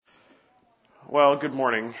Well, good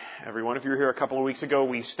morning, everyone. If you were here a couple of weeks ago,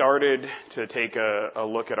 we started to take a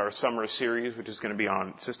look at our summer series, which is going to be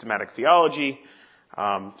on systematic theology.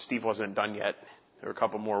 Steve wasn't done yet. There were a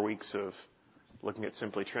couple more weeks of looking at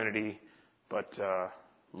Simply Trinity, but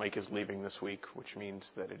Mike is leaving this week, which means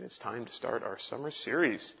that it is time to start our summer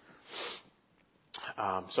series.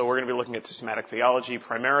 So we're going to be looking at systematic theology,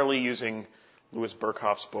 primarily using Louis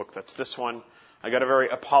Berkhof's book. That's this one. I got a very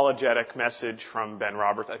apologetic message from Ben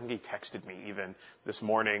Roberts. I think he texted me even this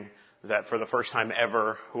morning that for the first time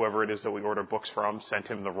ever, whoever it is that we order books from sent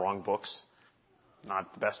him the wrong books.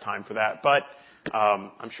 Not the best time for that, but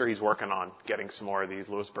I'm sure he's working on getting some more of these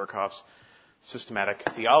Louis Berkhof's systematic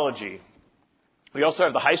theology. We also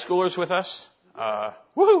have the high schoolers with us.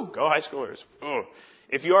 Woohoo! Go high schoolers. Ooh.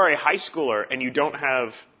 If you are a high schooler and you don't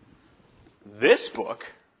have this book,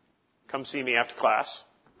 come see me after class.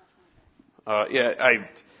 I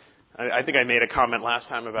think I made a comment last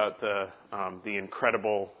time about the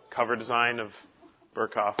incredible cover design of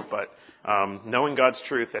Berkhof, but knowing God's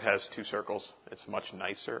truth, it has two circles. It's much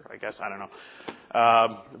nicer, I guess. I don't know.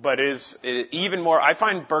 But it is even more. I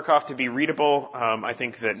find Berkhof to be readable. I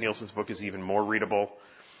think that Nielsen's book is even more readable.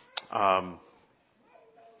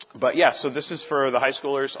 But yeah, so this is for the high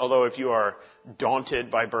schoolers. Although if you are daunted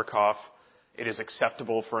by Berkhof, it is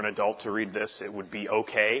acceptable for an adult to read this. It would be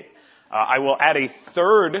okay. I will add a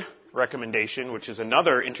third recommendation, which is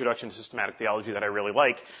another introduction to systematic theology that I really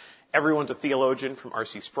like. Everyone's a Theologian from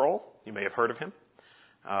R.C. Sproul. You may have heard of him.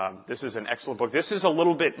 This is an excellent book. This is a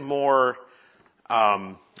little bit more,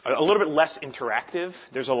 a little bit less interactive.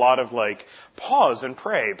 There's a lot of like, pause and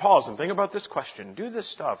pray, pause and think about this question, do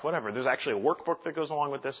this stuff, whatever. There's actually a workbook that goes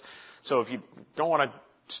along with this. So if you don't want to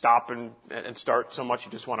stop and start so much,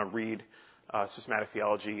 you just want to read Systematic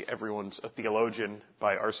Theology, Everyone's a Theologian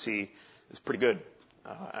by R.C. is pretty good.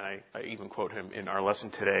 And I even quote him in our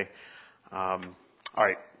lesson today. All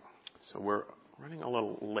right. So we're running a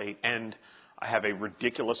little late, and I have a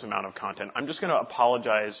ridiculous amount of content. I'm just going to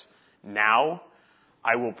apologize now.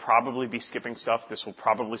 I will probably be skipping stuff. This will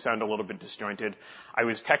probably sound a little bit disjointed. I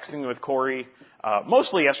was texting with Corey,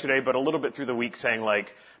 mostly yesterday, but a little bit through the week saying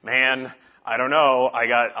like, man, I don't know, I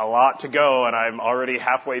got a lot to go and I'm already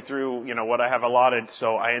halfway through, what I have allotted.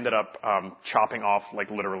 So I ended up, chopping off like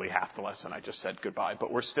literally half the lesson. I just said goodbye,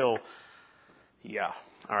 but we're still, yeah.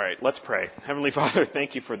 All right, let's pray. Heavenly Father,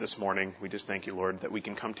 thank you for this morning. We just thank you, Lord, that we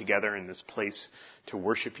can come together in this place to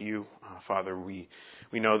worship you. Father, we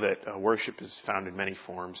know that worship is found in many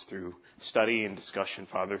forms through study and discussion,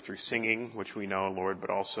 Father, through singing, which we know, Lord, but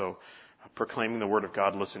also proclaiming the Word of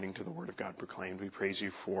God, listening to the Word of God proclaimed. We praise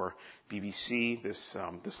you for BBC,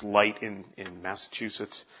 this light in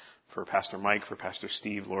Massachusetts, for Pastor Mike, for Pastor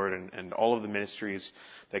Steve, Lord, and all of the ministries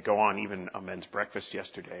that go on, even a men's breakfast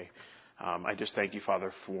yesterday. I just thank you,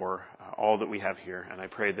 Father, for all that we have here, and I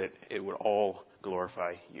pray that it would all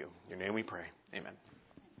glorify you. In your name we pray. Amen.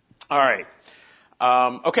 All right.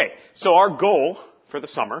 Okay, so our goal for the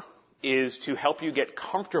summer is to help you get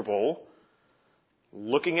comfortable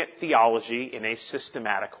looking at theology in a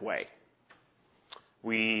systematic way.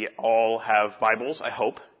 We all have Bibles, I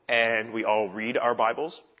hope, and we all read our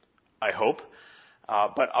Bibles, I hope.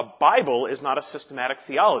 But a Bible is not a systematic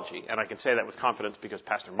theology, and I can say that with confidence because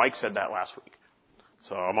Pastor Mike said that last week.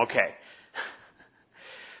 So I'm okay.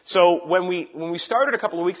 So when we started a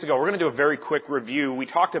couple of weeks ago, we're going to do a very quick review. We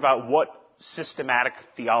talked about what systematic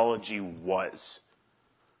theology was.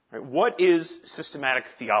 Right? What is systematic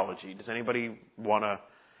theology? Does anybody want to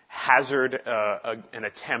hazard an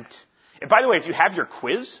attempt? And by the way, if you have your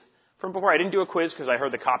quiz from before, I didn't do a quiz because I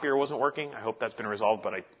heard the copier wasn't working. I hope that's been resolved,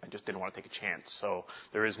 but I just didn't want to take a chance. So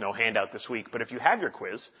there is no handout this week. But if you have your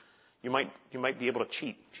quiz, you might be able to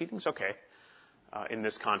cheat. Cheating's okay in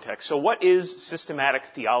this context. So what is systematic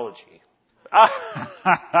theology?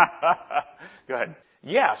 Go ahead.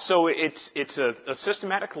 Yeah, so it's a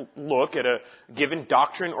systematic look at a given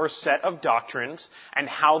doctrine or set of doctrines and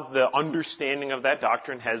how the understanding of that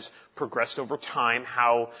doctrine has progressed over time,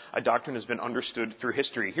 how a doctrine has been understood through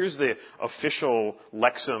history. Here's the official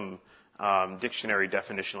Lexham dictionary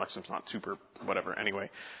definition. Lexham's not super whatever, anyway.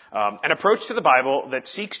 An approach to the Bible that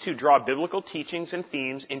seeks to draw biblical teachings and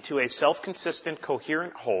themes into a self-consistent,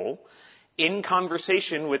 coherent whole, in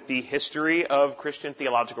conversation with the history of Christian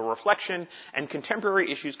theological reflection and contemporary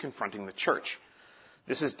issues confronting the church.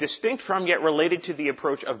 This is distinct from yet related to the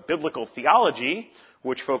approach of biblical theology,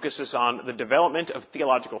 which focuses on the development of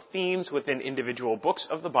theological themes within individual books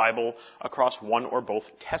of the Bible across one or both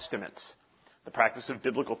testaments. The practice of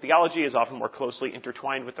biblical theology is often more closely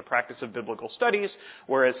intertwined with the practice of biblical studies,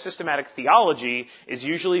 whereas systematic theology is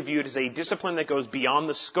usually viewed as a discipline that goes beyond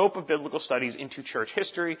the scope of biblical studies into church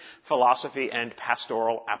history, philosophy, and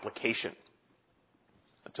pastoral application.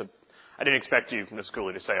 I didn't expect you, Ms.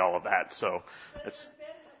 Cooley, to say all of that, so it's...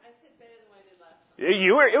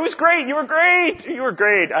 It was great. You were great. You were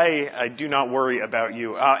great. I do not worry about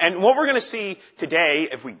you. And what we're going to see today,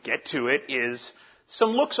 if we get to it, is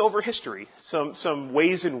some looks over history, some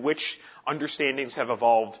ways in which understandings have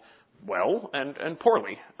evolved well and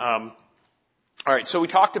poorly. All right. So we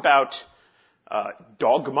talked about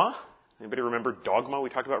dogma. Anybody remember dogma?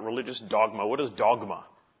 We talked about religious dogma. What is dogma?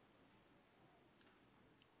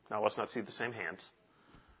 Now let's not see the same hands.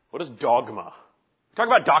 What is dogma? We talk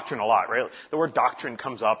about doctrine a lot, right? The word doctrine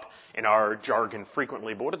comes up in our jargon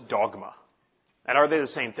frequently, but what is dogma? And are they the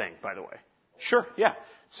same thing, by the way? Sure, yeah.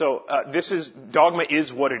 So dogma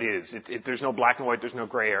is what it is. There's no black and white, there's no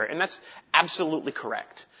gray area, and that's absolutely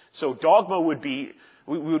correct. So dogma would be,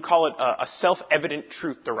 we would call it a self-evident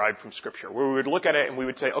truth derived from Scripture, where we would look at it and we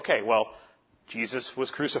would say, okay, well, Jesus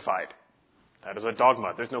was crucified. That is a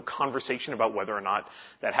dogma. There's no conversation about whether or not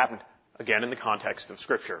that happened. Again, in the context of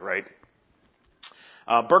Scripture, right?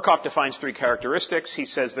 Berkhoff defines three characteristics. He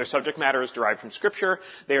says their subject matter is derived from Scripture.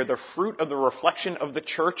 They are the fruit of the reflection of the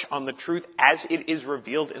church on the truth as it is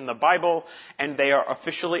revealed in the Bible, and they are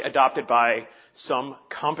officially adopted by some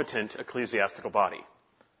competent ecclesiastical body.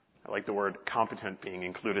 I like the word competent being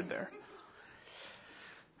included there.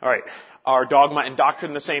 All right. Are dogma and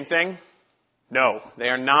doctrine the same thing? No, they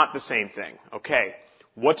are not the same thing. Okay.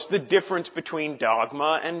 What's the difference between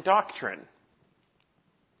dogma and doctrine?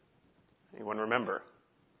 Anyone remember?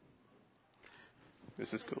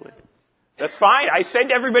 This is cool. That's fine. I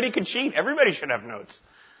said everybody could cheat. Everybody should have notes.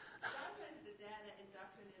 Dogma is the data and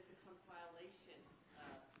doctrine is the compilation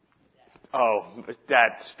of the data. Oh,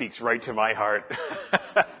 that speaks right to my heart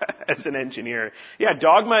as an engineer. Yeah,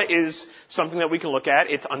 dogma is something that we can look at.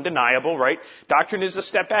 It's undeniable, right? Doctrine is a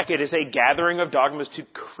step back. It is a gathering of dogmas to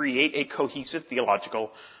create a cohesive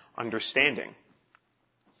theological understanding.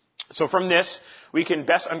 So from this, we can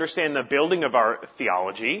best understand the building of our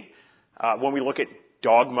theology when we look at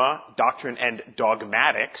dogma, doctrine, and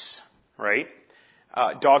dogmatics, right?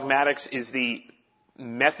 Dogmatics is the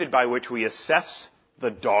method by which we assess the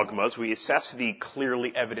dogmas, we assess the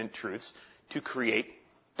clearly evident truths to create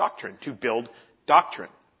doctrine, to build doctrine.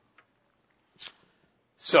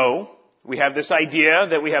 So, we have this idea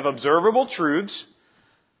that we have observable truths,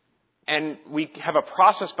 and we have a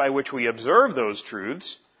process by which we observe those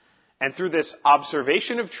truths, and through this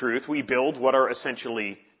observation of truth, we build what are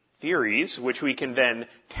essentially theories, which we can then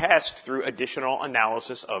test through additional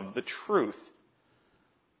analysis of the truth.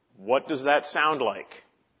 What does that sound like?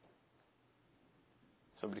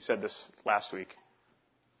 Somebody said this last week.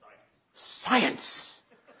 Science!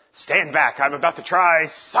 Stand back, I'm about to try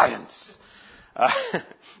science. This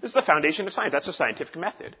is the foundation of science. That's a scientific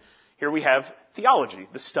method. Here we have theology,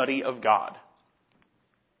 the study of God.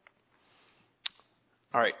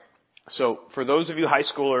 All right. So for those of you high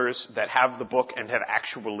schoolers that have the book and have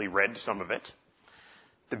actually read some of it,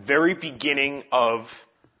 the very beginning of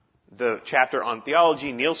the chapter on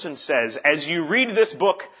theology, Nielsen says, as you read this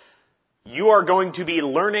book, you are going to be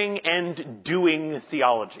learning and doing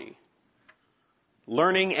theology.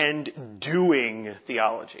 Learning and doing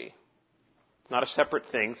theology. It's not a separate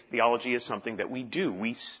thing. Theology is something that we do.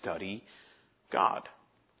 We study God.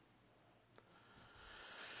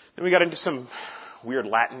 Then we got into some weird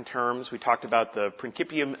Latin terms. We talked about the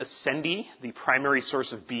principium essendi, the primary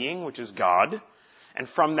source of being, which is God. And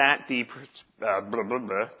from that, the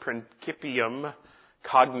principium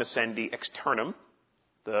cognoscendi externum,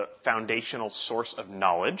 the foundational source of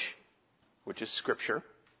knowledge, which is Scripture,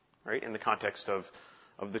 right, in the context of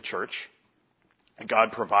the church.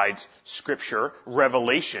 God provides Scripture,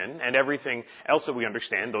 revelation, and everything else that we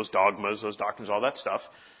understand, those dogmas, those doctrines, all that stuff,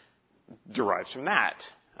 derives from that.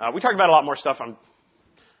 We talked about a lot more stuff.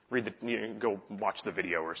 Go watch the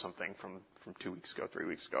video or something from 2 weeks ago, 3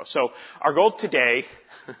 weeks ago. So our goal today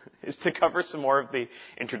is to cover some more of the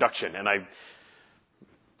introduction. And I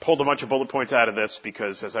pulled a bunch of bullet points out of this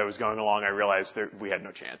because as I was going along, I realized that we had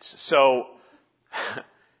no chance. So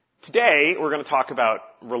today we're going to talk about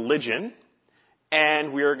religion,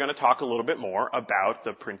 and we're going to talk a little bit more about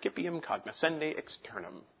the principium cognoscendi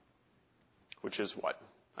externum, which is what?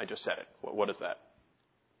 I just said it. What is that?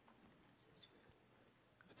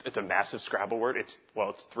 It's a massive Scrabble word. It's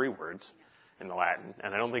 3 words in the Latin,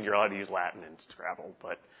 and I don't think you're allowed to use Latin in Scrabble,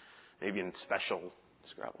 but maybe in special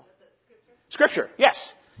Scrabble. Scripture,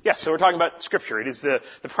 yes. Yes, so we're talking about Scripture. It is the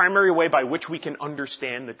primary way by which we can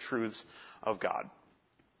understand the truths of God.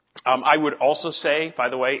 I would also say, by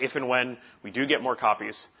the way, if and when we do get more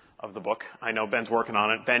copies of the book, I know Ben's working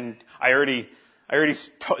on it. Ben, I already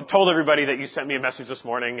told everybody that you sent me a message this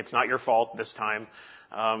morning. It's not your fault this time.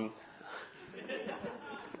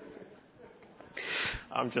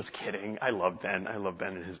 I'm just kidding. I love Ben. I love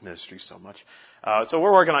Ben and his ministry so much. So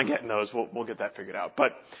we're working on getting those. We'll get that figured out.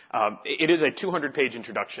 But it is a 200-page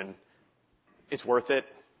introduction. It's worth it.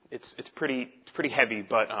 It's pretty heavy,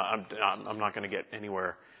 but I'm not going to get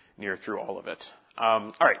anywhere near through all of it.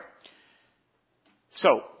 All right.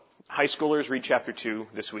 So high schoolers read chapter 2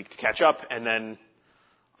 this week to catch up, and then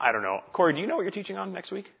I don't know. Corey, do you know what you're teaching on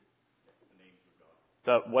next week?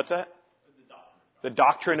 What's that? The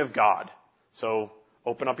doctrine of God. So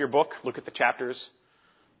open up your book, look at the chapters,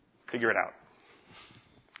 figure it out.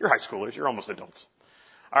 You're high schoolers. You're almost adults.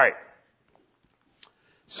 All right.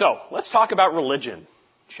 So let's talk about religion,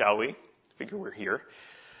 shall we? Figure we're here.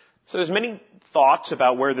 So there's many thoughts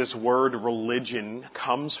about where this word religion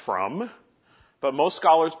comes from, but most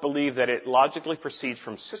scholars believe that it logically proceeds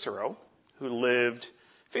from Cicero, who lived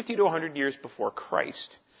 50 to 100 years before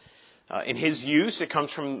Christ. In his use, it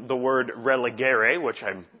comes from the word religere, which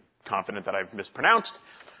I'm confident that I've mispronounced,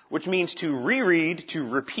 which means to reread, to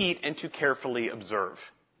repeat, and to carefully observe.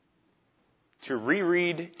 To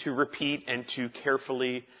reread, to repeat, and to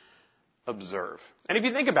carefully observe. And if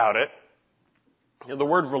you think about it, the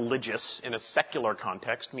word religious in a secular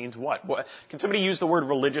context means what? Can somebody use the word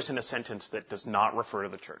religious in a sentence that does not refer to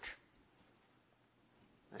the church?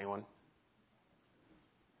 Anyone?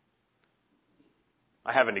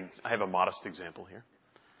 I have a modest example here.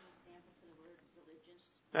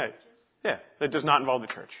 Hey, yeah, that does not involve the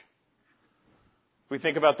church. We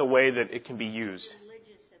think about the way that it can be used.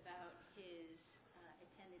 Religious about his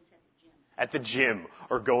attendance at the gym. At the gym,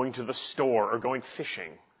 or going to the store, or going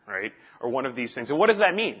fishing, right? Or one of these things. And what does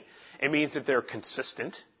that mean? It means that they're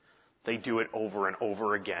consistent. They do it over and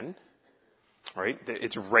over again, right?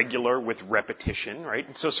 It's regular with repetition, right?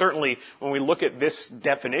 And so certainly when we look at this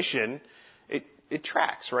definition, it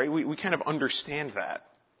tracks, right? We kind of understand that.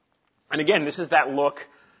 And again, this is that look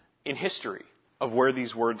in history of where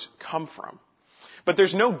these words come from. But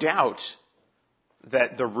there's no doubt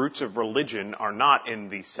that the roots of religion are not in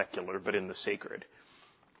the secular, but in the sacred.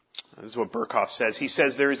 This is what Berkhoff says. He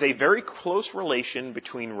says there is a very close relation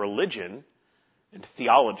between religion and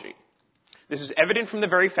theology. This is evident from the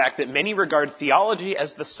very fact that many regard theology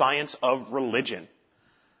as the science of religion.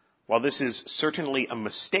 While this is certainly a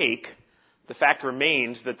mistake, the fact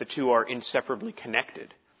remains that the two are inseparably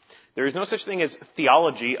connected. There is no such thing as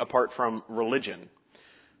theology apart from religion.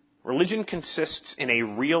 Religion consists in a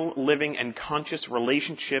real, living, and conscious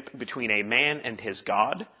relationship between a man and his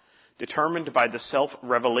God, determined by the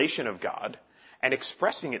self-revelation of God, and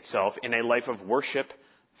expressing itself in a life of worship,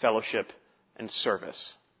 fellowship, and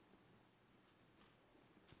service.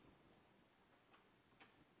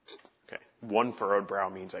 Okay, one furrowed brow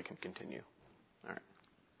means I can continue. All right.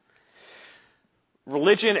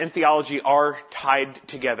 Religion and theology are tied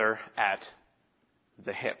together at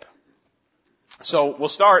the hip. So we'll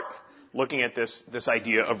start looking at this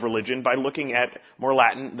idea of religion by looking at, more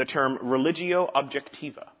Latin, the term religio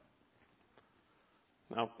objectiva.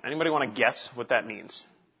 Now, anybody want to guess what that means?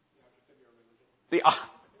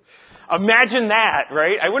 Imagine that,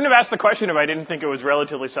 right? I wouldn't have asked the question if I didn't think it was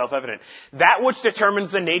relatively self-evident. That which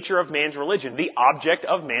determines the nature of man's religion, the object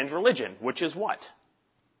of man's religion, which is what?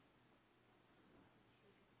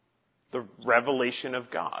 The revelation of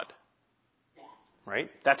God.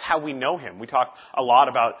 Right? That's how we know Him. We talk a lot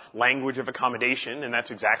about language of accommodation, and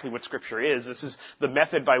that's exactly what Scripture is. This is the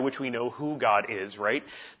method by which we know who God is, right?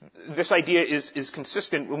 This idea is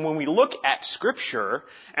consistent when we look at Scripture,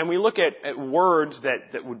 and we look at words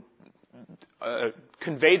that would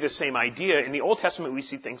convey the same idea. In the Old Testament, we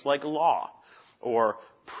see things like law, or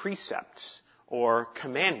precepts, or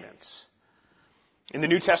commandments. In the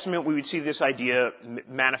New Testament, we would see this idea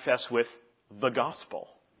manifest with the gospel.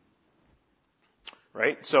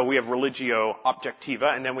 Right? So we have religio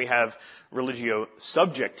objectiva, and then we have religio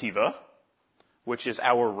subjectiva, which is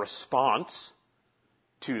our response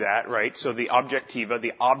to that, right? So the objectiva,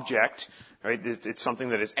 the object, right? It's something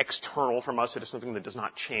that is external from us. It is something that does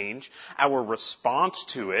not change. Our response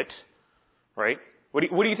to it, right? What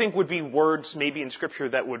do you think would be words maybe in Scripture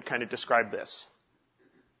that would kind of describe this?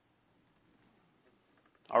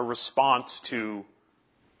 Our response to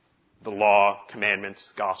the law, commandments,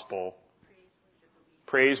 gospel.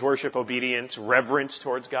 Praise, worship, obedience, reverence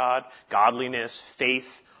towards God, godliness, faith,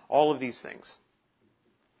 all of these things.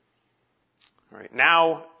 All right.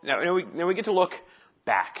 Now we get to look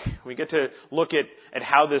back. We get to look at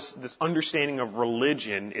how this understanding of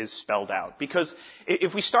religion is spelled out. Because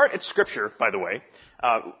if we start at Scripture, by the way,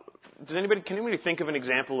 can anybody think of an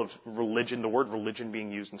example of religion, the word religion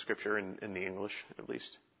being used in Scripture in the English, at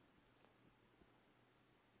least?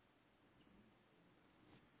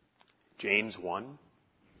 James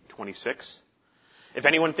 1:26. If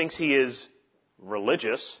anyone thinks he is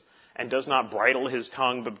religious and does not bridle his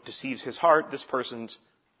tongue but deceives his heart, this person's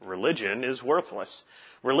religion is worthless.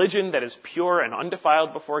 Religion that is pure and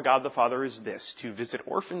undefiled before God the Father is this: to visit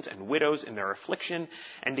orphans and widows in their affliction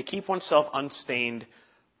and to keep oneself unstained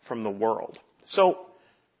from the world. So,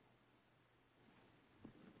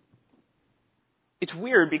 it's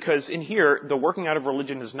weird because in here, the working out of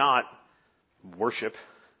religion is not worship,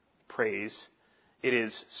 praise. It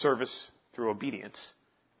is service through obedience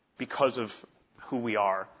because of who we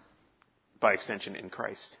are, by extension, in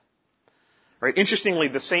Christ. Right? Interestingly,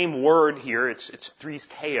 the same word here, it's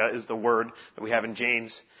thriskea is the word that we have in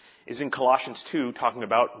James, is in Colossians 2 talking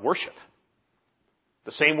about worship.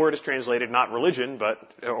 The same word is translated not religion,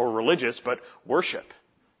 or religious, but worship.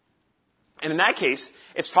 And in that case,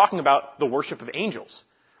 it's talking about the worship of angels.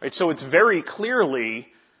 Right? So it's very clearly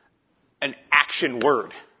an action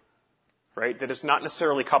word. Right? That is not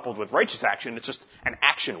necessarily coupled with righteous action, it's just an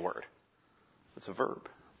action word. It's a verb.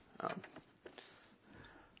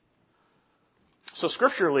 So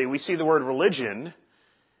scripturally, we see the word religion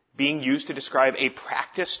being used to describe a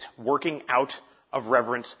practiced working out of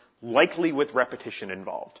reverence, likely with repetition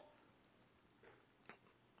involved.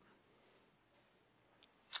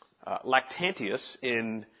 Lactantius,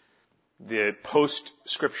 in the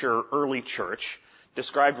post-scripture early church,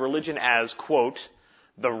 described religion as, quote,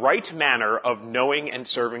 the right manner of knowing and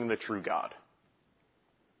serving the true God.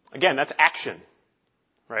 Again, that's action,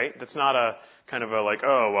 right? That's not a kind of a like,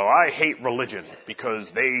 oh, well, I hate religion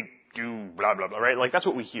because they do blah, blah, blah, right? Like, that's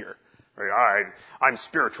what we hear, right? I'm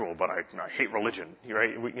spiritual, but I hate religion,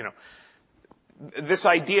 right? This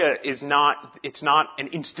idea is not, it's not an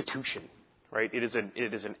institution, right? It is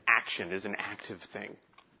an action, it is an active thing.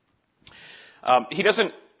 He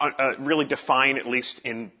doesn't really define, at least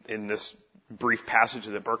in this brief passage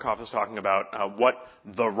that Berkhoff is talking about, what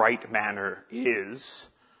the right manner is.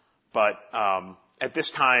 But at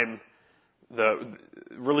this time, the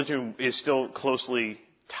religion is still closely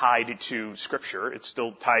tied to Scripture. It's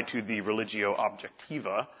still tied to the religio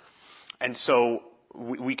objectiva. And so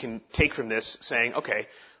we can take from this saying, okay,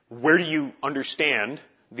 where do you understand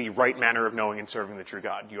the right manner of knowing and serving the true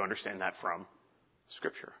God? You understand that from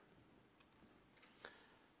Scripture.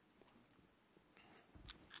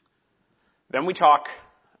 Then we talk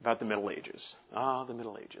about the Middle Ages. The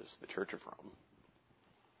Middle Ages, the Church of Rome.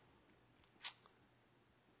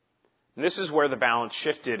 And this is where the balance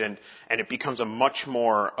shifted and it becomes a much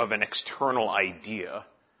more of an external idea,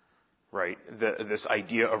 right? This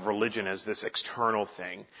idea of religion as this external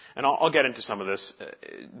thing. And I'll get into some of this,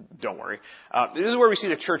 don't worry. This is where we see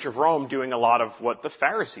the Church of Rome doing a lot of what the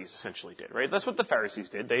Pharisees essentially did, right? That's what the Pharisees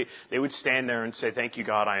did. They would stand there and say, thank you,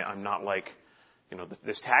 God, I'm not like,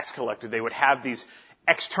 this tax collector. They would have these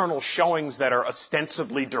external showings that are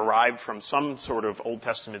ostensibly derived from some sort of Old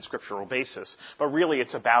Testament scriptural basis. But really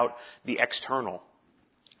it's about the external.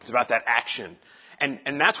 It's about that action.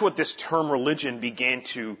 And that's what this term religion began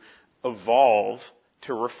to evolve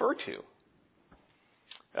to refer to.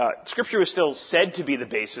 Scripture is still said to be the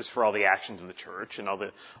basis for all the actions of the church and all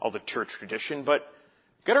the church tradition, but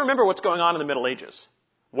you've got to remember what's going on in the Middle Ages.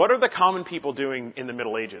 What are the common people doing in the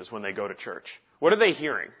Middle Ages when they go to church? What are they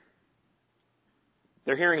hearing?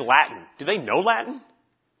 They're hearing Latin. Do they know Latin?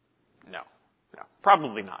 No,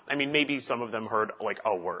 probably not. I mean, maybe some of them heard like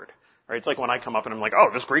a word, right? It's like when I come up and I'm like, oh,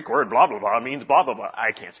 this Greek word, blah, blah, blah, means blah, blah, blah.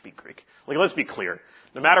 I can't speak Greek. Like, let's be clear.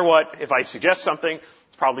 No matter what, if I suggest something,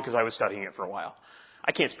 it's probably because I was studying it for a while.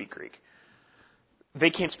 I can't speak Greek. They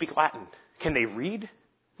can't speak Latin. Can they read?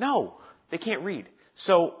 No, they can't read.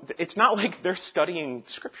 So it's not like they're studying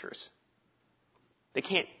scriptures. They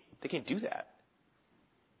can't do that.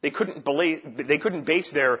 They couldn't base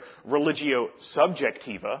their religio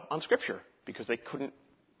subjectiva on Scripture because they couldn't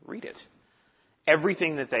read it.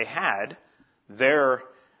 Everything that they had, their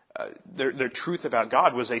truth about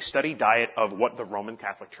God was a steady diet of what the Roman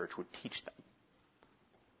Catholic Church would teach them.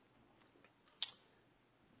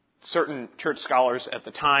 Certain church scholars at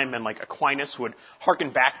the time, and like Aquinas, would hearken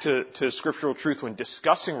back to scriptural truth when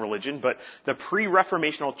discussing religion, but the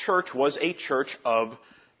pre-Reformational church was a church of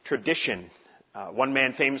tradition. One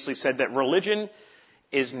man famously said that religion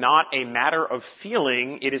is not a matter of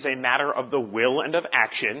feeling, it is a matter of the will and of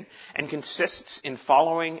action, and consists in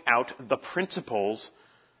following out the principles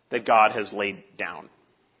that God has laid down.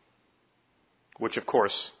 which of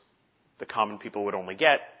course the common people would only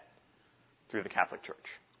get through the Catholic Church.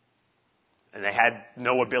 And they had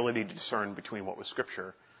no ability to discern between what was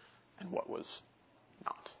Scripture and what was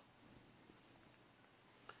not.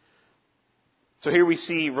 So here we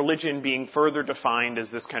see religion being further defined as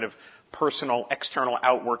this kind of personal, external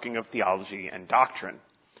outworking of theology and doctrine.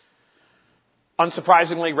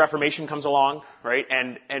 Unsurprisingly, Reformation comes along, right?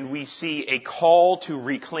 And we see a call to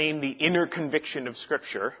reclaim the inner conviction of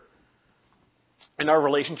Scripture and our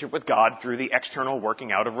relationship with God through the external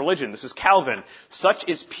working out of religion. This is Calvin. Such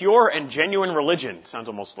is pure and genuine religion. Sounds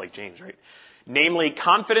almost like James, right? Namely,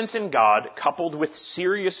 confidence in God coupled with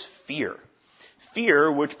serious fear.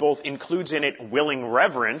 Fear, which both includes in it willing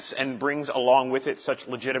reverence and brings along with it such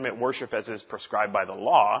legitimate worship as is prescribed by the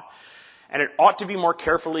law. And it ought to be more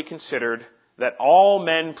carefully considered that all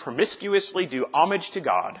men promiscuously do homage to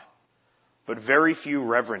God, but very few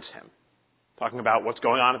reverence Him. Talking about what's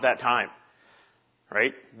going on at that time.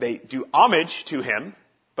 Right? They do homage to Him,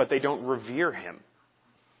 but they don't revere Him.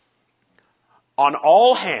 On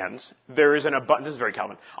all hands, there is this is very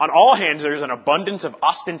Calvin. On all hands, there is an abundance of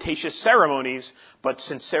ostentatious ceremonies, but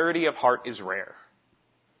sincerity of heart is rare.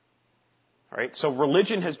 Right? So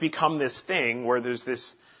religion has become this thing where there's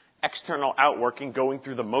this external outworking going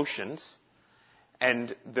through the motions,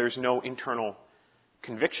 and there's no internal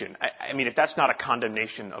conviction. I mean, if that's not a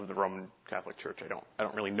condemnation of the Roman Catholic Church, I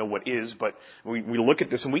don't really know what is, but we look at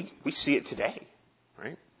this and we see it today,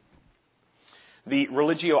 right? The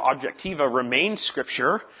religio objectiva remains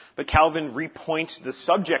Scripture, but Calvin repoints the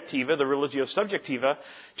subjectiva, the religio subjectiva,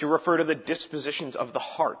 to refer to the dispositions of the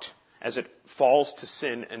heart as it falls to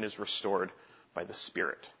sin and is restored by the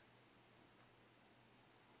Spirit.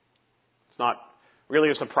 It's not really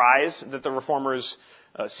a surprise that the Reformers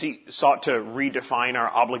sought to redefine our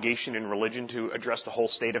obligation in religion to address the whole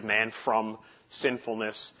state of man from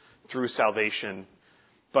sinfulness through salvation.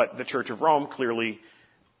 But the Church of Rome clearly,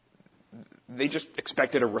 they just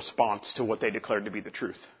expected a response to what they declared to be the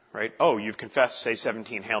truth, right? Oh, you've confessed, say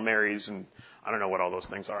 17 Hail Marys, and I don't know what all those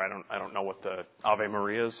things are. I don't know what the Ave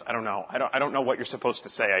Marias. I don't know. I don't know what you're supposed to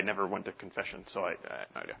say. I never went to confession, so I have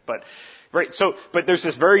no idea. But right, but there's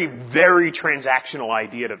this very, very transactional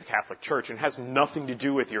idea to the Catholic Church, and it has nothing to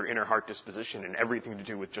do with your inner heart disposition, and everything to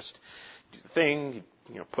do with just do the thing,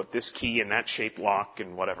 put this key in that shaped lock,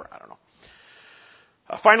 and whatever. I don't know.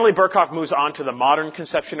 Finally, Berkhoff moves on to the modern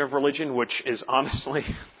conception of religion, which is honestly,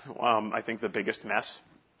 I think, the biggest mess.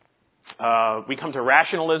 We come to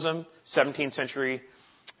rationalism, 17th century.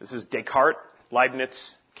 This is Descartes,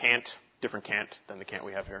 Leibniz, Kant, different Kant than the Kant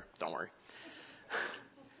we have here. Don't worry.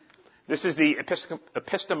 This is the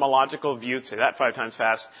epistemological view, say that 5 times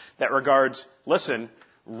fast, that regards,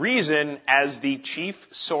 reason as the chief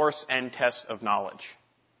source and test of knowledge.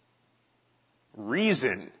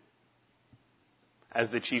 Reason as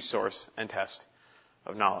the chief source and test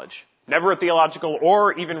of knowledge. Never a theological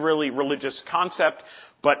or even really religious concept,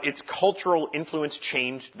 but its cultural influence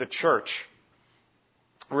changed the church.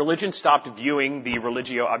 Religion stopped viewing the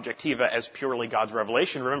religio objectiva as purely God's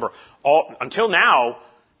revelation. Remember, until now,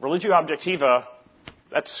 religio objectiva,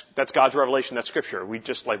 that's God's revelation, that's Scripture. We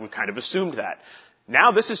kind of assumed that.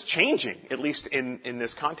 Now this is changing, at least in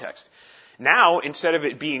this context. Now, instead of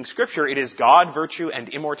it being Scripture, it is God, virtue, and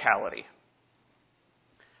immortality.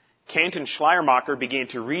 Kant and Schleiermacher began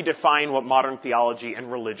to redefine what modern theology and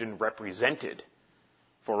religion represented.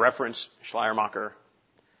 For reference, Schleiermacher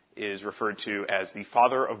is referred to as the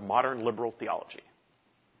father of modern liberal theology.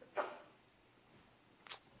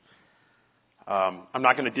 I'm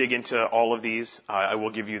not going to dig into all of these. I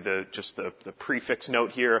will give you the prefix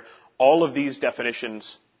note here. All of these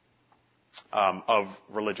definitions of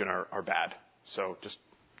religion are bad. So just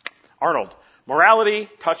Arnold, morality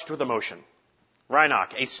touched with emotion.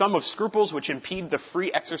 Reinach, a sum of scruples which impede the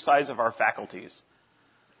free exercise of our faculties.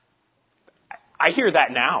 I hear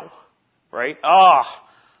that now, right? I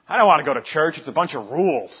don't want to go to church. It's a bunch of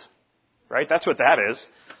rules, right? That's what that is.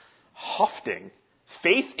 Hofting,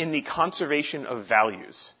 faith in the conservation of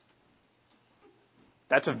values.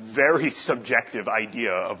 That's a very subjective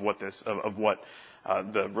idea of what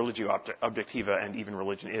the religio objectiva and even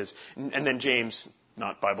religion is. And then James,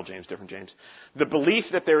 not Bible James, different James. The belief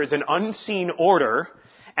that there is an unseen order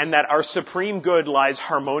and that our supreme good lies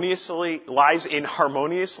in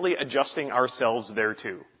harmoniously adjusting ourselves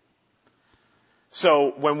thereto.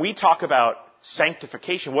 So when we talk about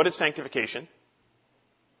sanctification, what is sanctification?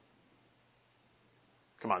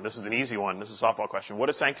 Come on, this is an easy one. This is a softball question. What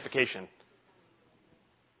is sanctification?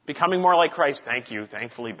 Becoming more like Christ. Thank you.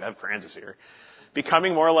 Thankfully, Bev Kranz is here.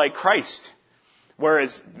 Becoming more like Christ.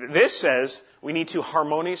 Whereas this says we need to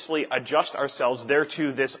harmoniously adjust ourselves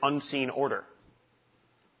thereto this unseen order.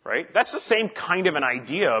 right? That's the same kind of an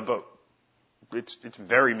idea, but it's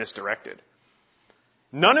very misdirected.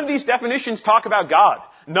 None of these definitions talk about God.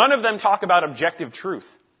 None of them talk about objective truth.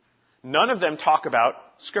 None of them talk about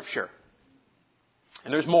Scripture.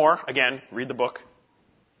 And there's more. Again, read the book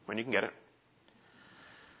when you can get it.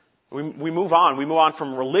 We move on. We move on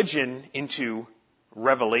from religion into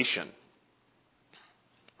revelation.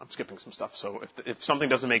 I'm skipping some stuff, so if something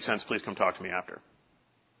doesn't make sense, please come talk to me after.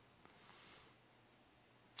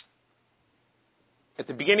 At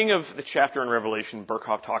the beginning of the chapter in Revelation,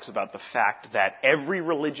 Berkhoff talks about the fact that every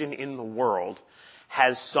religion in the world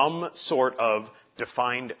has some sort of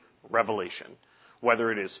defined revelation, whether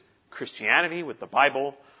it is Christianity with the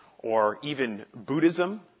Bible or even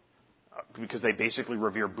Buddhism, because they basically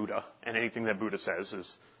revere Buddha, and anything that Buddha says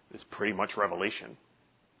is pretty much revelation.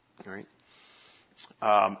 All right.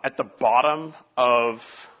 At the bottom of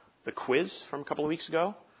the quiz from a couple of weeks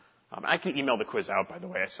ago, I can email the quiz out, by the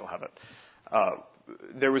way, I still have it.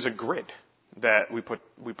 There was a grid that we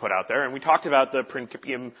put out there, and we talked about the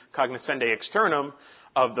principium cognoscendi externum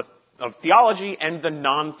of theology and the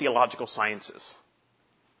non-theological sciences.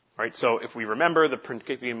 Right? So if we remember, the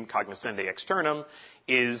principium cognoscendi externum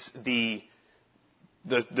is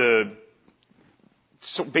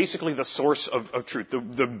so basically the source of truth,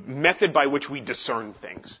 the method by which we discern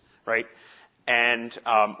things, right? And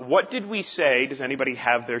what did we say? Does anybody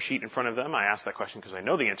have their sheet in front of them? I asked that question because I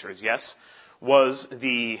know the answer is yes. Was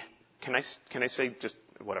can I say just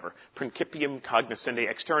whatever, principium cognoscendi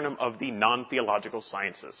externum of the non-theological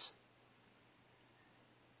sciences?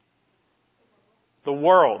 The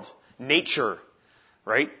world, nature,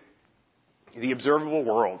 right? The observable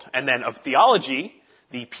world. And then of theology,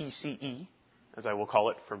 the PCE, as I will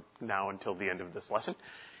call it from now until the end of this lesson,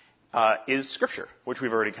 is Scripture, which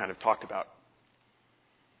we've already kind of talked about.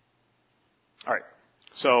 All right.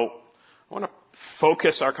 So I want to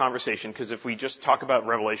focus our conversation, because if we just talk about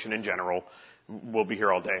Revelation in general, we'll be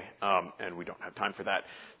here all day, and we don't have time for that.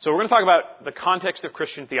 So we're going to talk about the context of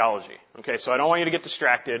Christian theology. Okay, so I don't want you to get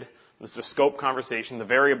distracted. This is a scope conversation. The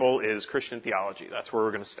variable is Christian theology. That's where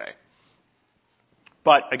we're going to stay.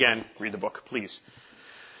 But again, read the book, please.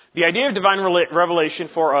 The idea of divine revelation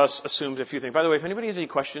for us assumes a few things. By the way, if anybody has any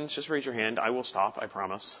questions, just raise your hand. I will stop, I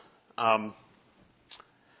promise.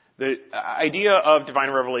 The idea of divine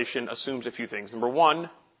revelation assumes a few things. Number one,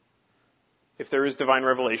 if there is divine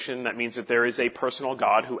revelation, that means that there is a personal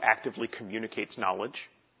God who actively communicates knowledge.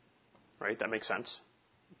 Right? That makes sense.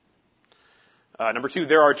 Number two,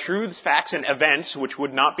 there are truths, facts, and events which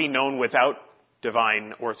would not be known without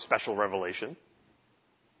divine or special revelation.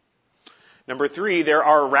 Number three, there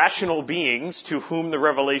are rational beings to whom the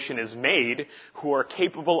revelation is made who are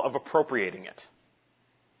capable of appropriating it.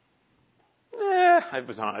 I've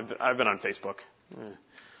been on Facebook.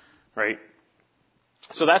 Right?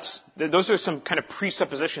 So those are some kind of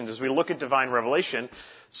presuppositions as we look at divine revelation.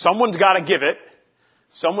 Someone's got to give it.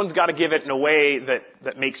 Someone's got to give it in a way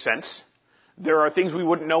that makes sense. There are things we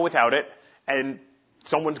wouldn't know without it, and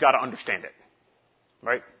someone's got to understand it.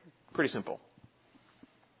 Right? Pretty simple.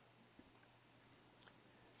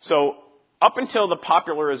 So, up until the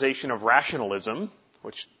popularization of rationalism,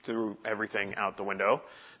 which threw everything out the window,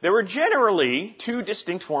 there were generally two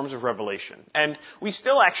distinct forms of revelation. And we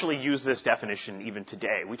still actually use this definition even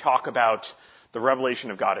today. We talk about the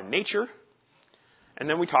revelation of God in nature, and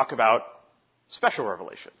then we talk about special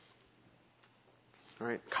revelation. All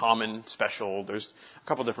right? Common, special, there's a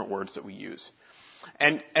couple different words that we use.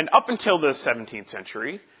 And up until the 17th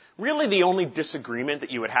century, really the only disagreement that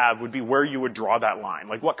you would have would be where you would draw that line.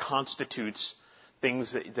 Like what constitutes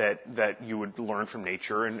things that you would learn from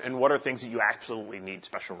nature, and what are things that you absolutely need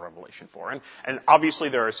special revelation for. And obviously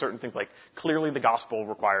there are certain things like clearly the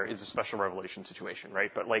gospel is a special revelation situation,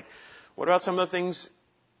 right? But like, what about some of the things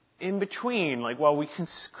in between? Like, well, we can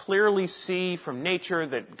clearly see from nature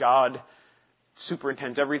that God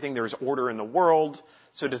superintends everything. There's order in the world.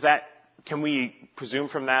 So can we presume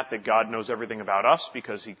from that God knows everything about us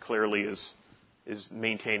because he clearly is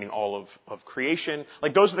maintaining all of creation?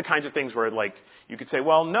 Like, those are the kinds of things where, like, you could say,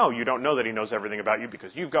 well, no, you don't know that he knows everything about you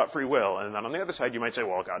because you've got free will. And then on the other side, you might say,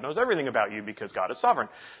 well, God knows everything about you because God is sovereign.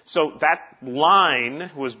 So that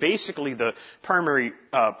line was basically the primary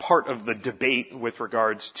part of the debate with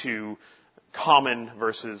regards to common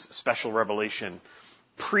versus special revelation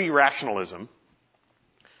pre-rationalism.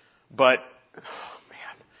 But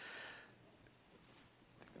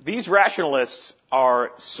these rationalists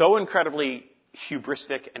are so incredibly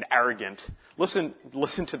hubristic and arrogant. Listen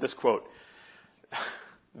to this quote.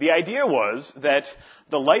 The idea was that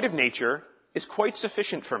the light of nature is quite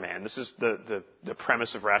sufficient for man. This is the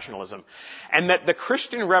premise of rationalism. And that the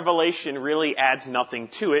Christian revelation really adds nothing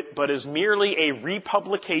to it, but is merely a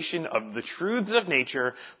republication of the truths of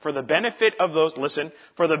nature for the benefit of those, listen,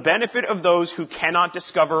 for the benefit of those who cannot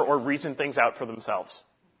discover or reason things out for themselves.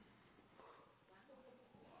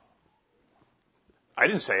 I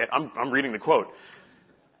didn't say it. I'm reading the quote.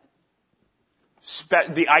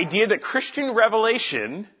 The idea that Christian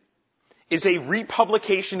revelation is a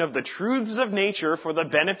republication of the truths of nature for the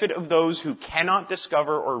benefit of those who cannot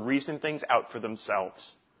discover or reason things out for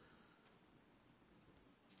themselves.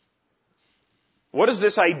 What does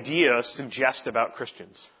this idea suggest about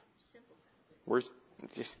Christians? What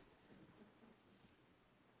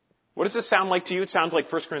does this sound like to you? It sounds like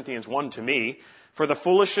 1 Corinthians 1 to me. For the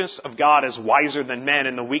foolishness of God is wiser than men,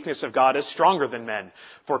 and the weakness of God is stronger than men.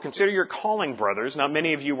 For consider your calling, brothers. Not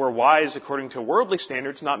many of you were wise according to worldly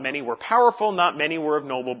standards. Not many were powerful. Not many were of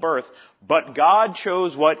noble birth. But God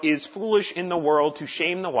chose what is foolish in the world to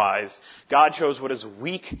shame the wise. God chose what is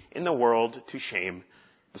weak in the world to shame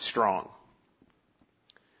the strong.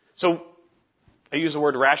 So, I use the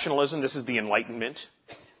word rationalism. This is the Enlightenment.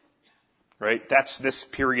 Right? That's this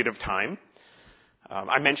period of time.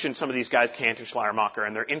 I mentioned some of these guys, Kant and Schleiermacher,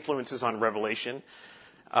 and their influences on revelation.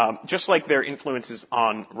 Just like their influences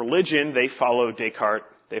on religion, they follow Descartes,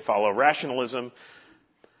 they follow rationalism.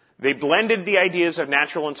 They blended the ideas of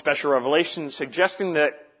natural and special revelation, suggesting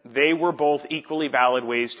that they were both equally valid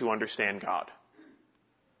ways to understand God.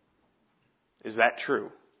 Is that true?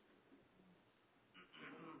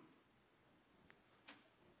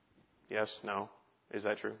 Yes? No? Is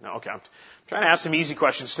that true? No? Okay. I'm trying to ask some easy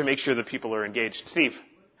questions to make sure that people are engaged. Steve,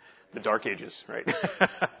 the Dark Ages, right?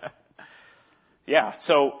 Yeah.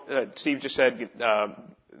 So Steve just said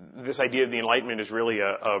this idea of the Enlightenment is really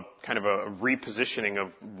a kind of a repositioning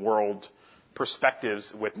of world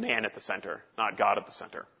perspectives with man at the center, not God at the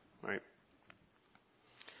center, right?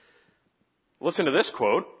 Listen to this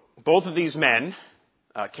quote. Both of these men,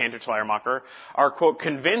 Kant and Schleiermacher, are, quote,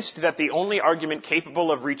 convinced that the only argument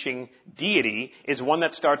capable of reaching deity is one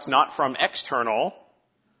that starts not from external,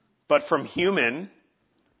 but from human,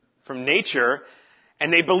 from nature.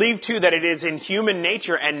 And they believe, too, that it is in human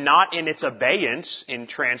nature and not in its abeyance, in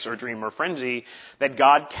trance or dream or frenzy, that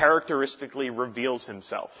God characteristically reveals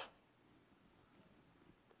himself.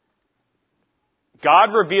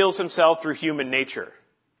 God reveals himself through human nature.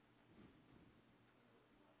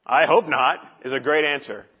 I hope not, is a great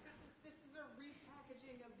answer. This is a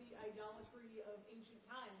repackaging of the idolatry of ancient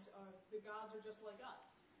times. The gods are just like us.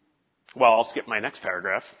 Well, I'll skip my next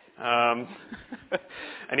paragraph.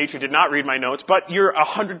 Anitra did not read my notes, but you're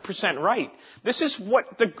 100% right. This is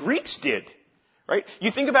what the Greeks did, right?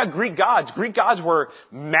 You think about Greek gods. Greek gods were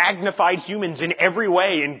magnified humans in every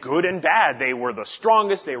way, in good and bad. They were the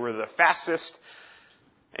strongest. They were the fastest.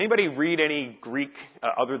 Anybody read any Greek,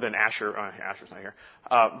 other than Asher? Asher's not here.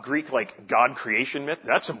 Greek, like, God creation myth?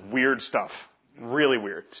 That's some weird stuff. Really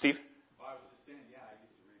weird. Steve? Well, I was just saying, yeah, I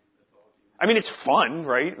used to read mythology. I mean, it's fun,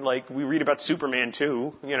 right? Like, we read about Superman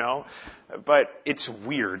too, you know. But it's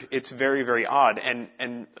weird. It's very, very odd. And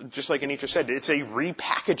just like Anitra said, it's a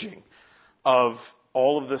repackaging of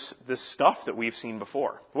all of this stuff that we've seen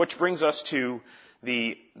before. Which brings us to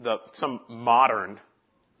some modern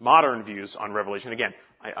views on Revelation. Again,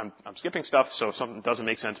 I'm skipping stuff, so if something doesn't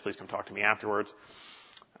make sense, please come talk to me afterwards.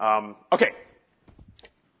 Okay.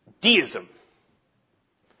 Deism.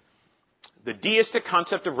 The deistic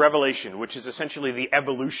concept of revelation, which is essentially the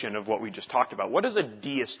evolution of what we just talked about. What does a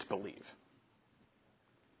deist believe?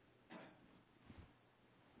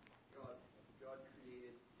 God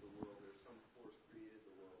created the world, or some force created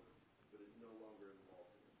the world, but is no longer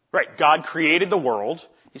involved in it. Right. God created the world.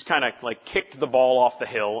 He's kind of like kicked the ball off the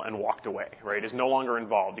hill and walked away, right? Is no longer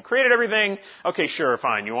involved. He created everything. Okay, sure,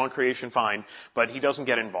 fine. You want creation, fine. But he doesn't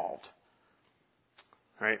get involved.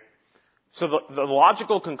 Right? So the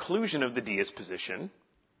logical conclusion of the deist position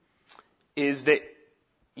is that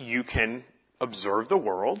you can observe the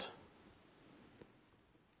world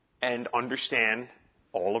and understand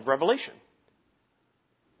all of Revelation.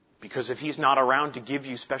 Because if he's not around to give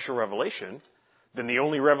you special revelation, then the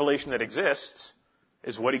only revelation that exists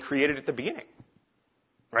is what he created at the beginning.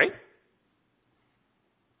 Right?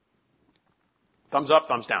 Thumbs up,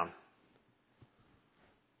 thumbs down.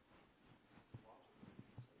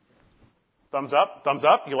 Thumbs up, thumbs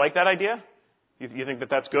up. You like that idea? You think that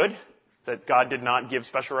that's good? That God did not give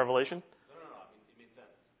special revelation? No. It made sense.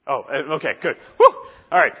 Oh, okay, good. Whew!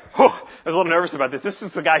 All right. Whew! I was a little nervous about this. This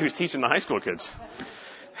is the guy who's teaching the high school kids.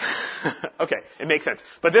 Okay, it makes sense.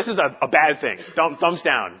 But this is a bad thing. Thumbs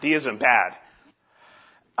down. Deism, bad.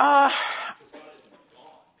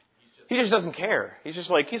 He just doesn't care. He's just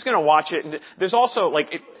like, he's going to watch it. And there's also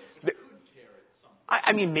like,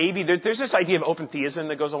 I mean, maybe there's this idea of open theism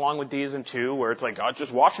that goes along with deism too, where it's like God's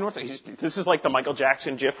just watching this is like the Michael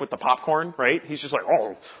Jackson gif with the popcorn, right? He's just like,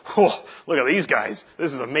 oh, look at these guys.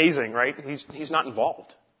 This is amazing, right? He's not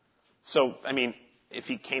involved. So, I mean, if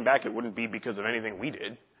he came back, it wouldn't be because of anything we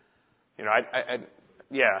did. You know,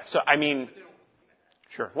 yeah. So, I mean,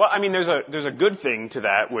 sure. Well, I mean, there's a good thing to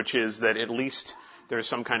that, which is that at least there's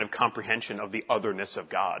some kind of comprehension of the otherness of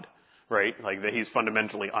God, right? Like that he's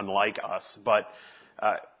fundamentally unlike us, but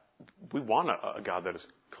we want a God that is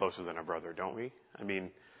closer than a brother, don't we? I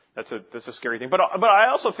mean, that's a scary thing. But I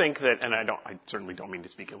also think that, and I certainly don't mean to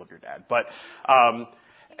speak ill of your dad, but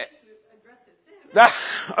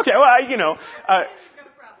okay, well, you know,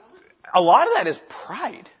 a lot of that is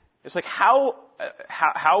pride. It's like how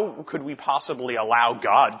could we possibly allow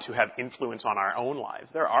God to have influence on our own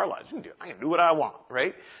lives? They're our lives. I can do what I want,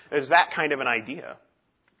 right? There's that kind of an idea.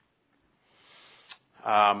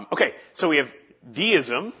 Okay, so we have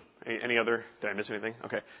deism. Any other? Did I miss anything?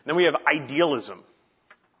 Okay. Then we have idealism.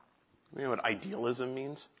 You know what idealism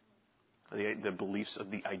means? The beliefs of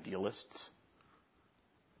the idealists.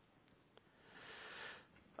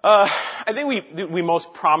 I think we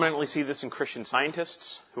most prominently see this in Christian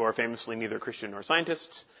scientists, who are famously neither Christian nor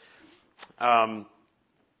scientists.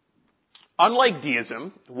 Unlike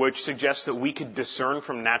deism, which suggests that we could discern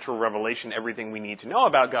from natural revelation everything we need to know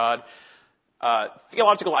about God,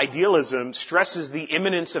 theological idealism stresses the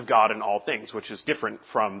immanence of God in all things, which is different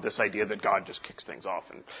from this idea that God just kicks things off.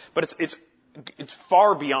 But it's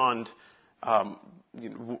far beyond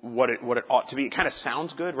what it ought to be. It kind of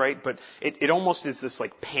sounds good, right? But it almost is this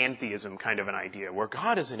like pantheism kind of an idea where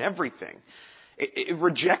God is in everything. It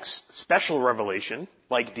rejects special revelation,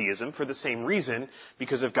 like deism, for the same reason,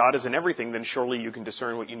 because if God is in everything, then surely you can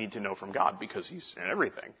discern what you need to know from God, because he's in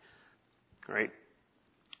everything. Right?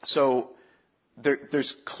 So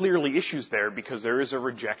there's clearly issues there, because there is a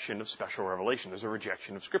rejection of special revelation. There's a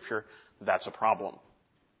rejection of Scripture. That's a problem.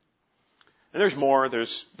 And there's more.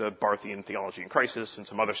 There's the Barthian theology in crisis and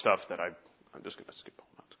some other stuff that I'm just going to skip.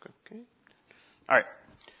 Okay. All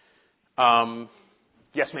right.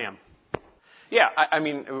 Yes, ma'am. Yeah, I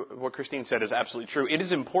mean, what Christine said is absolutely true. It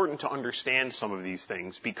is important to understand some of these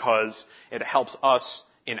things because it helps us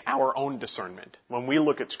in our own discernment. When we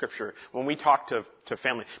look at Scripture, when we talk to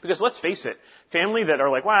family. Because let's face it, family that are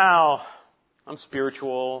like, wow, I'm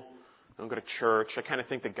spiritual, I don't go to church, I kind of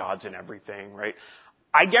think that God's in everything, right?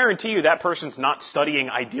 I guarantee you that person's not studying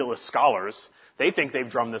idealist scholars. They think they've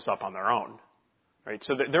drummed this up on their own. Right?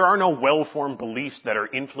 So there are no well-formed beliefs that are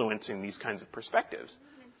influencing these kinds of perspectives.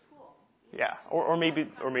 In school. Yeah, or maybe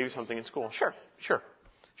something in school. Sure.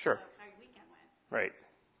 Right.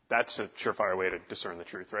 That's a surefire way to discern the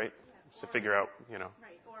truth, right? Yeah. Is to figure out, Right.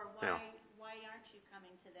 Or why aren't you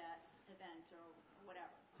coming to that event or whatever?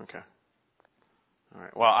 Okay. All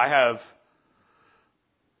right. Well, I have.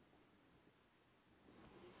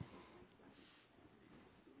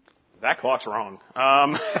 That clock's wrong.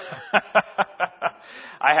 I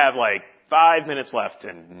have like 5 minutes left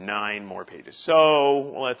and 9 more pages.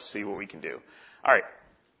 So let's see what we can do. All right.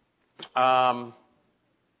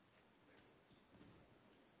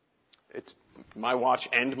 It's my watch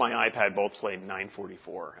and my iPad both say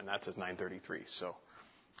 9:44, and that says 9:33. So,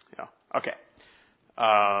 yeah. Okay.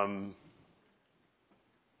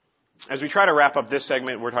 As we try to wrap up this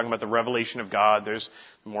segment, we're talking about the revelation of God. There's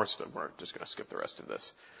more stuff. We're just going to skip the rest of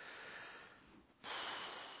this.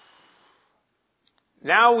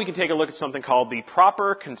 Now we can take a look at something called the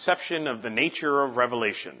proper conception of the nature of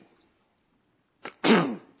revelation.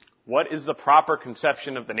 What is the proper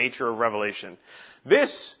conception of the nature of revelation?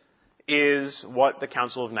 This is what the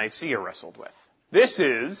Council of Nicaea wrestled with. This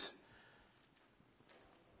is,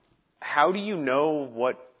 how do you know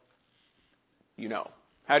what you know?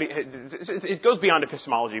 It goes beyond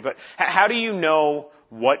epistemology, but how do you know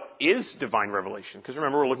what is divine revelation? Because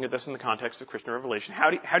remember, we're looking at this in the context of Christian revelation. How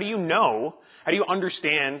do you know, how do you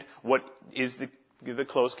understand what is the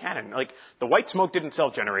closed canon? Like, the white smoke didn't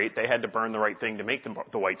self-generate. They had to burn the right thing to make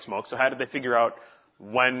the white smoke. So how did they figure out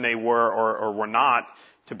when they were or were not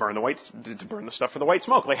to burn the stuff for the white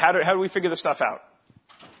smoke? Like, how do we figure this stuff out?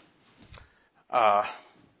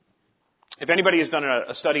 If anybody has done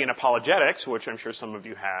a study in apologetics, which I'm sure some of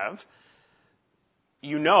you have,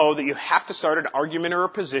 you know that you have to start an argument or a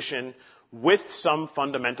position with some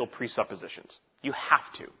fundamental presuppositions. You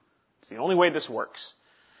have to. It's the only way this works.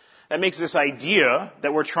 That makes this idea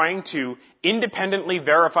that we're trying to independently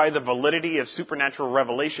verify the validity of supernatural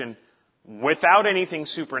revelation without anything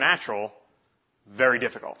supernatural very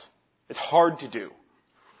difficult. It's hard to do.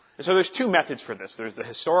 And so there's two methods for this. There's the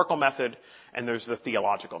historical method and there's the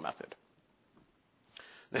theological method.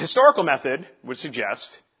 The historical method would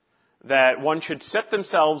suggest that one should set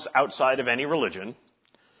themselves outside of any religion,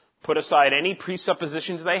 put aside any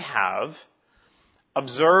presuppositions they have,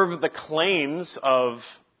 observe the claims of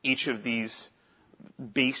each of these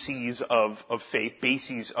bases of faith,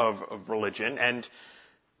 bases of religion, and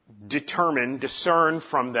discern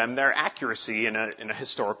from them their accuracy in a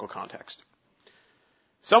historical context.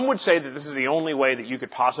 Some would say that this is the only way that you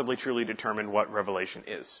could possibly truly determine what revelation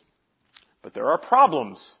is. But there are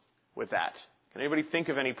problems with that. Can anybody think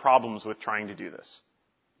of any problems with trying to do this?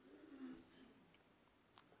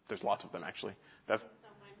 There's lots of them, actually. Bev?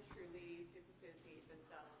 Someone truly disassociate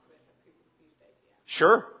themselves with a preconceived idea.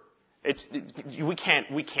 Sure.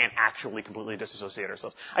 We can't actually completely disassociate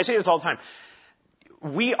ourselves. I say this all the time.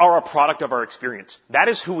 We are a product of our experience. That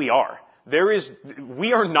is who we are.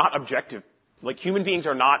 We are not objective. Like, human beings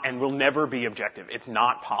are not and will never be objective. It's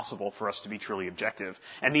not possible for us to be truly objective.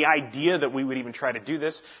 And the idea that we would even try to do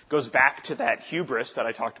this goes back to that hubris that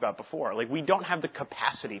I talked about before. Like, we don't have the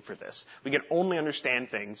capacity for this. We can only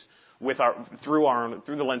understand things through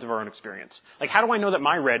the lens of our own experience. Like, how do I know that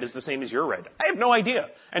my red is the same as your red? I have no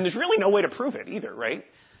idea. And there's really no way to prove it either, right?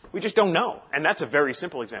 We just don't know. And that's a very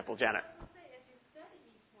simple example. Janet.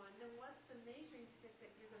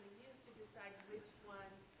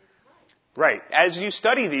 Right. As you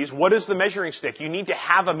study these, what is the measuring stick? You need to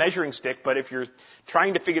have a measuring stick, but if you're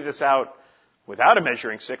trying to figure this out without a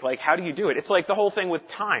measuring stick, like, how do you do it? It's like the whole thing with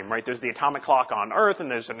time, right? There's the atomic clock on Earth, and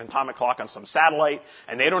there's an atomic clock on some satellite,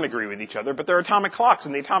 and they don't agree with each other, but they're atomic clocks,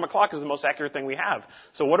 and the atomic clock is the most accurate thing we have.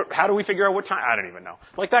 So how do we figure out what time? I don't even know.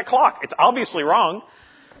 Like that clock. It's obviously wrong.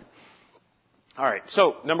 Alright,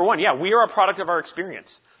 so, number one, we are a product of our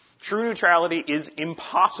experience. True neutrality is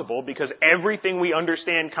impossible because everything we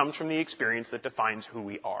understand comes from the experience that defines who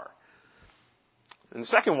we are. And the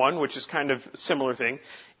second one, which is kind of a similar thing,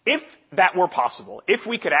 if that were possible, if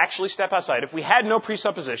we could actually step outside, if we had no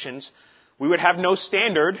presuppositions, we would have no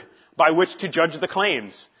standard by which to judge the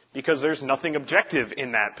claims because there's nothing objective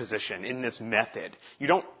in that position, in this method. You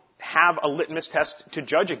don't have a litmus test to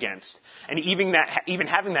judge against. And even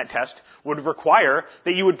having that test would require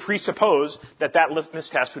that you would presuppose that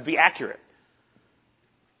litmus test would be accurate.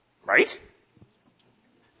 Right?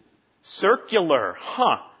 Circular.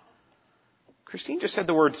 Christine just said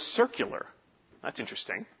the word circular. That's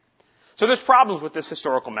interesting. So there's problems with this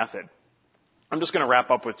historical method. I'm just going to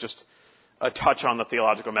wrap up with just a touch on the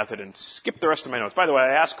theological method and skip the rest of my notes. By the way,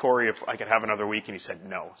 I asked Corey if I could have another week, and he said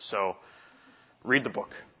no. So read the book.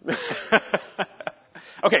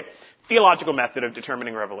 Okay, theological method of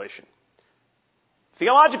determining revelation.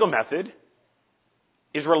 Theological method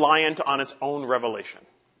is reliant on its own revelation.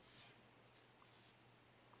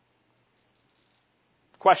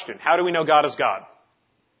 Question, how do we know God is God?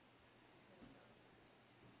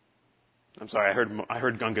 I'm sorry, I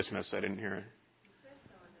heard Gunga Smith, so I didn't hear it.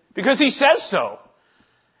 Because he says so.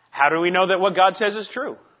 How do we know that what God says is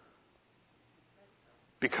true?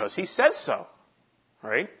 Because he says so.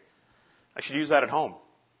 Right? I should use that at home.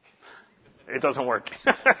 It doesn't work.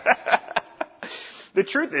 The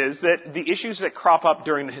truth is that the issues that crop up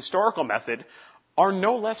during the historical method are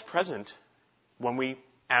no less present when we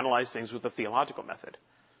analyze things with the theological method.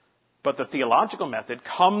 But the theological method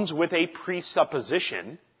comes with a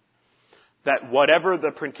presupposition that whatever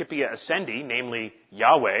the Principia Essendi, namely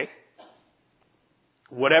Yahweh,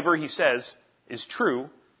 whatever he says is true,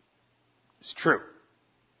 is true.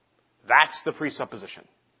 That's the presupposition.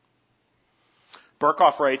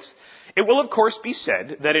 Berkhoff writes, it will of course be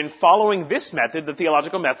said that in following this method, the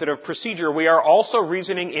theological method of procedure, we are also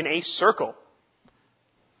reasoning in a circle.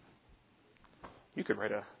 You could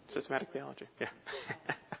write a systematic theology. Yeah.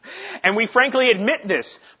 And we frankly admit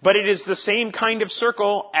this, but it is the same kind of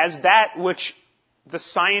circle as that in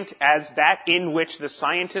which the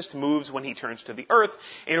scientist moves when he turns to the earth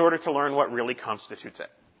in order to learn what really constitutes it.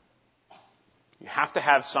 You have to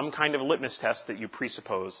have some kind of litmus test that you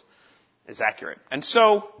presuppose is accurate. And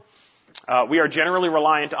so, we are generally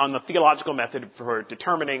reliant on the theological method for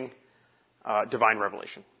determining divine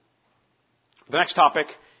revelation. The next topic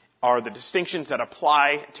are the distinctions that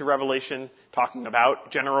apply to revelation, talking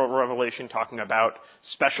about general revelation, talking about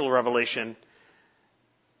special revelation.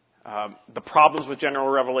 The problems with general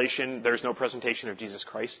revelation, there's no presentation of Jesus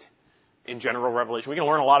Christ in general revelation. We can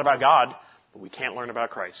learn a lot about God, but we can't learn about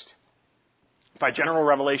Christ. By general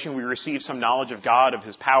revelation, we receive some knowledge of God, of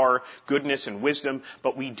his power, goodness, and wisdom,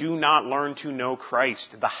 but we do not learn to know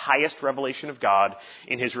Christ, the highest revelation of God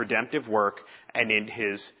in his redemptive work and in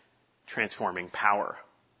his transforming power.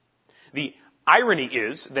 The irony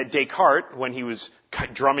is that Descartes, when he was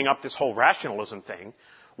drumming up this whole rationalism thing,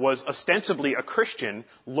 was ostensibly a Christian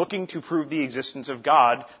looking to prove the existence of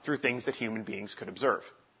God through things that human beings could observe.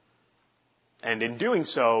 And in doing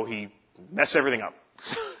so, he messed everything up.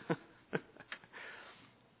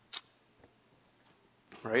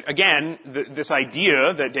 Right? Again, this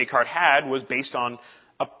idea that Descartes had was based on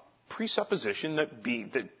a presupposition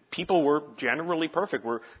that people were generally perfect,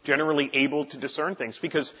 were generally able to discern things.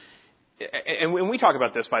 Because, and when we talk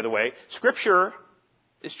about this, by the way, Scripture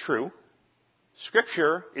is true.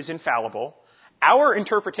 Scripture is infallible. Our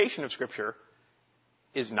interpretation of Scripture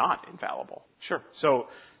is not infallible. Sure. So,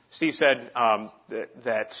 Steve said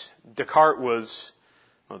that Descartes was,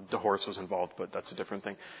 well, the horse was involved, but that's a different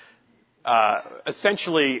thing.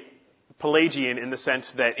 Essentially Pelagian in the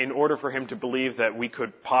sense that in order for him to believe that we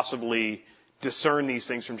could possibly discern these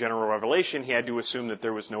things from general revelation, he had to assume that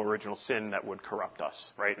there was no original sin that would corrupt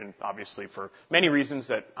us, right? And obviously for many reasons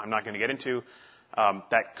that I'm not going to get into,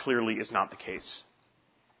 that clearly is not the case.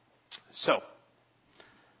 So,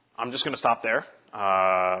 I'm just going to stop there.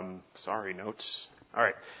 Sorry, notes. All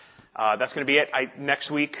right. That's going to be it.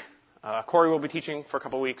 Next week, Corey will be teaching for a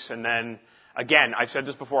couple of weeks, and then again, I've said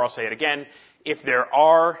this before, I'll say it again. If there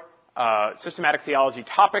are systematic theology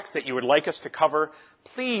topics that you would like us to cover,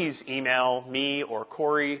 please email me or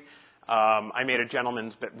Corey. I made a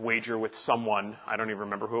gentleman's wager with someone, I don't even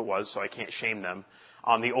remember who it was, so I can't shame them,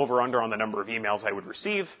 on the over-under on the number of emails I would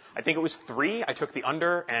receive. I think it was 3. I took the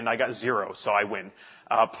under, and I got 0, so I win.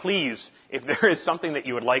 Please, if there is something that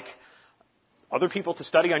you would like other people to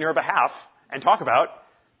study on your behalf and talk about,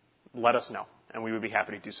 let us know. And we would be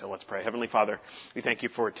happy to do so. Let's pray. Heavenly Father, we thank you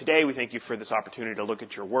for today. We thank you for this opportunity to look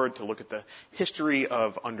at your word, to look at the history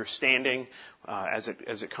of understanding as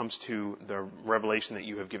it comes to the revelation that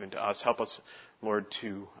you have given to us. Help us, Lord,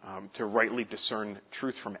 to rightly discern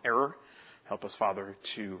truth from error. Help us, Father,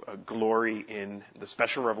 to glory in the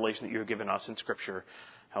special revelation that you have given us in Scripture.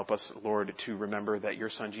 Help us, Lord, to remember that your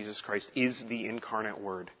Son, Jesus Christ, is the incarnate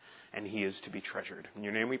Word, and he is to be treasured. In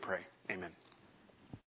your name we pray. Amen.